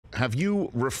have you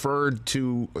referred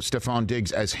to Stefon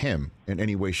Diggs as him in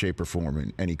any way, shape, or form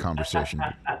in any conversation?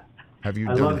 Have you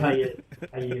I done love that?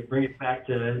 how you bring it back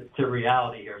to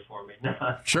reality here for me.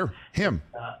 Sure, him.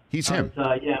 He's him.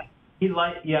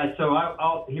 Yeah,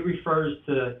 So he refers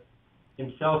to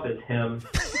himself as him.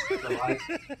 So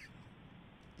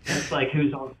it's like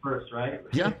who's on first, right?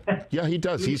 Yeah, he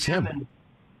does. He's him. And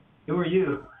who are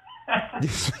you?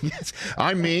 Yes,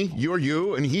 I'm me. You're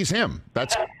you, and he's him.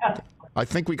 I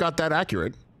think we got that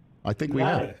accurate. I think we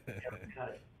have.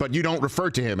 But you don't refer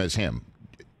to him as him.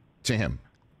 To him.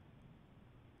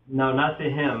 No, not to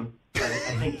him. I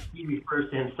think he refers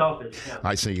to himself as him.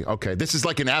 I see. Okay, this is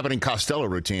like an Abbott and Costello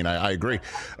routine. I agree.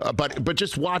 But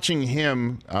just watching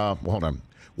him, hold on,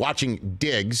 watching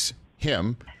Diggs,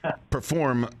 him,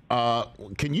 perform.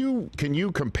 Can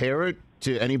you compare it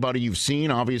to anybody you've seen?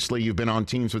 Obviously, you've been on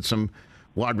teams with some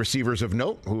wide receivers of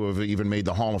note who have even made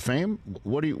the Hall of Fame.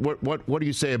 What do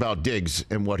you say about Diggs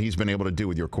and what he's been able to do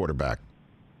with your quarterback?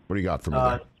 What do you got for me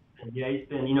there? Yeah, he's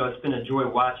been. It's been a joy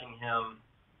watching him.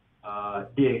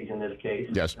 Diggs in this case.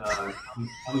 Yes.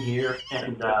 Come here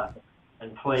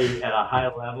and play at a high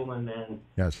level, and then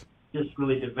just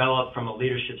really develop from a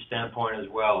leadership standpoint as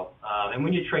well. And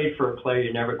when you trade for a player,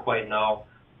 you never quite know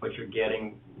what you're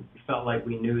getting. We felt like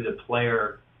we knew the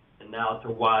player, and now to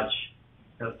watch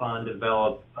Stefon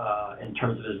develop in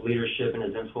terms of his leadership and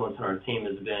his influence on our team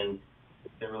has been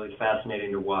really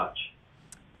fascinating to watch.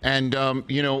 And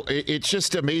it's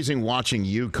just amazing watching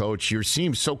you, Coach. You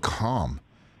seem so calm.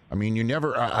 I mean, you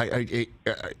never.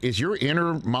 Is your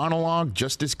inner monologue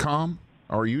just as calm,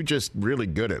 or are you just really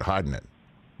good at hiding it?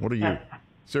 What are you?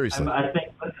 Seriously. I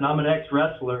think. Listen, I'm an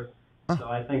ex-wrestler, so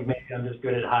I think maybe I'm just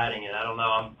good at hiding it. I don't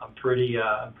know. I'm pretty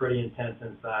intense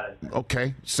inside.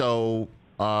 Okay, so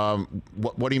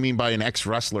what do you mean by an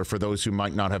ex-wrestler? For those who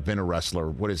might not have been a wrestler,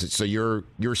 what is it? So you're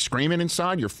screaming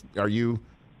inside. Are you?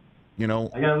 I got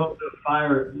a little bit of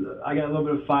fire. I got a little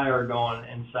bit of fire going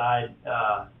inside.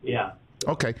 Yeah.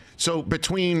 Okay, so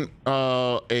between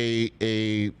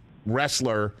a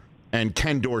wrestler and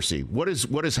Ken Dorsey, what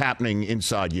is happening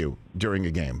inside you during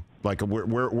a game? Like,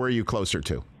 where are you closer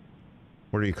to?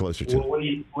 Where are you closer to? Well,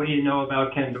 what do you know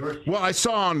about Ken Dorsey? Well, I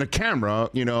saw on the camera,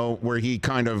 where he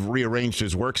kind of rearranged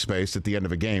his workspace at the end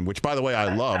of a game, which, by the way,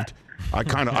 I loved.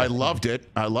 I loved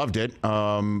it.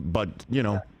 But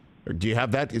do you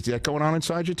have that? Is that going on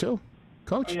inside you too,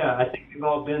 Coach? Oh, yeah, I think we've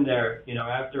all been there.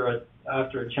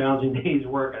 After a challenging day's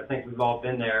work, I think we've all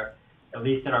been there, at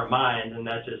least in our minds, and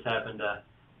that just happened to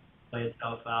play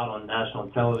itself out on national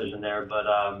television there. But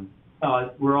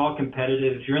we're all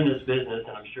competitive. If you're in this business,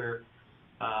 and I'm sure,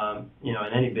 in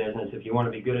any business, if you want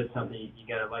to be good at something, you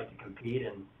got to like to compete,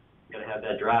 and you got to have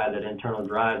that drive, that internal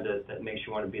drive that makes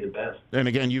you want to be the best. And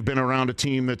again, you've been around a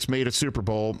team that's made a Super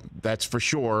Bowl, that's for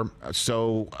sure.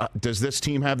 So does this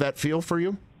team have that feel for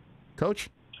you, Coach?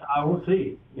 We'll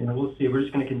see. We'll see. We're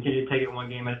just going to continue to take it one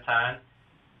game at a time.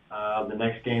 The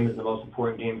next game is the most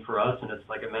important game for us, and it's,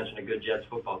 like I mentioned, a good Jets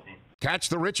football team. Catch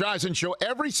the Rich Eisen Show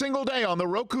every single day on the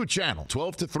Roku channel,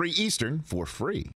 12 to 3 Eastern, for free.